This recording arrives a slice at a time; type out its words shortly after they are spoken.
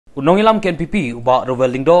Unongilam ke NPP Bah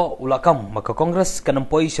Rowell lingdo ulakam maka Kongres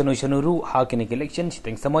kanampoi sanu-sanuru hakinik election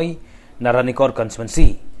siteng samai na Ranikor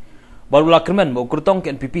constituency. Baru lakirmen mau kurtong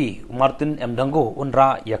ke NPP Martin M Dango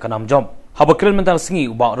unra ya kanam jom. Habakirmen mental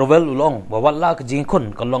singi Bah Rowell ulong bawala ke jingeh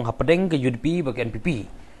kun kalong hapadeng ke UDP bak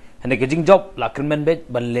NPP. Hende ke jing job lakirmen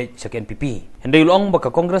bet banle sa NPP. Hende ulong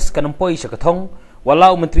baka Kongres kanampoi sa katong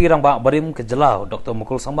walau menteri rang ba barim ke Jelau Dr.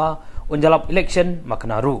 Mukul Samba unjalap election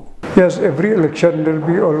maknaru. Yes, every election there will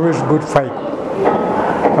be always good fight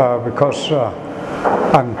because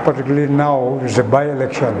and particularly now is a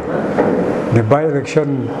by-election. The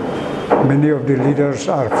by-election, many of the leaders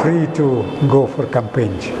are free to go for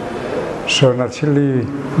campaigns. So naturally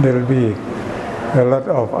there will be a lot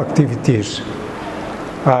of activities.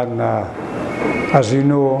 And as you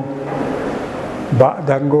know, Bah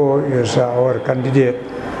Dango is our candidate,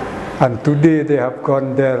 and today they have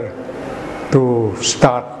gone there to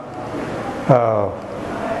start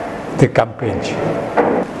the campaigns.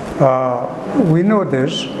 We know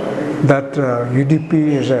this, that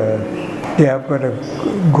UDP they have got a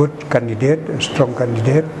good candidate, a strong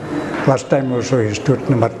candidate. Last time also he stood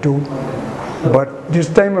number 2. But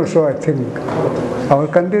this time also I think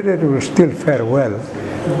our candidate will still fare well,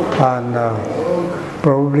 and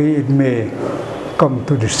probably it may come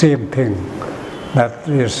to the same thing, that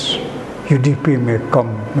is UDP may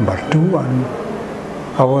come number 2 and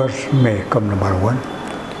ours may come number 1.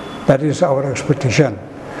 That is our expectation.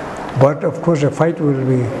 But of course the fight will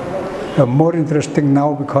be more interesting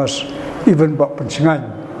now because even Bah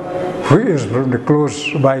Pensingan, who is from the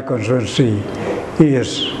close by constituency, he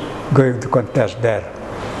is going to contest there.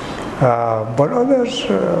 But others,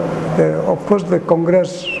 of course the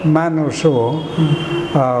congressman also,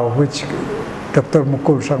 which Dr.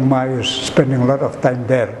 Mukul Samba is spending a lot of time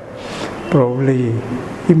there, probably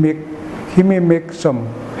he may make some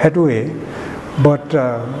headway, but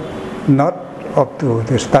not up to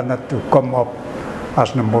the standard to come up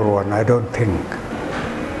as number 1, I don't think.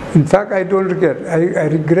 In fact, I don't regret. I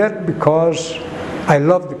regret because I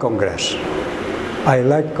love the Congress. I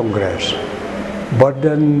like Congress. But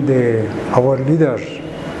then our leaders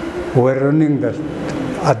who were running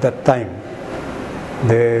at that time,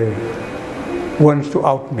 they want to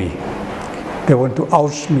out me. They want to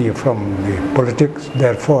oust me from the politics.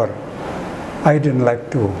 Therefore, I didn't like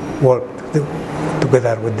to work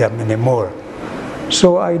together with them anymore.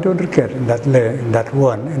 So I don't regret in that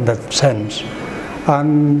sense.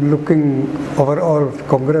 And looking overall,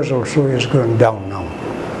 Congress also is going down now.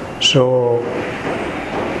 So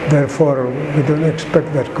therefore, we don't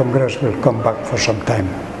expect that Congress will come back for some time.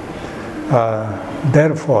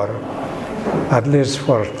 Therefore, at least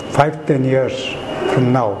for 5-10 years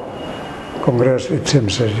from now, Congress, it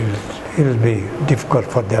seems that it will be difficult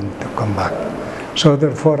for them to come back. So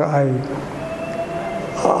therefore, I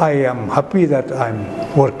am happy that I'm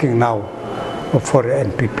working now for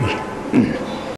NPP.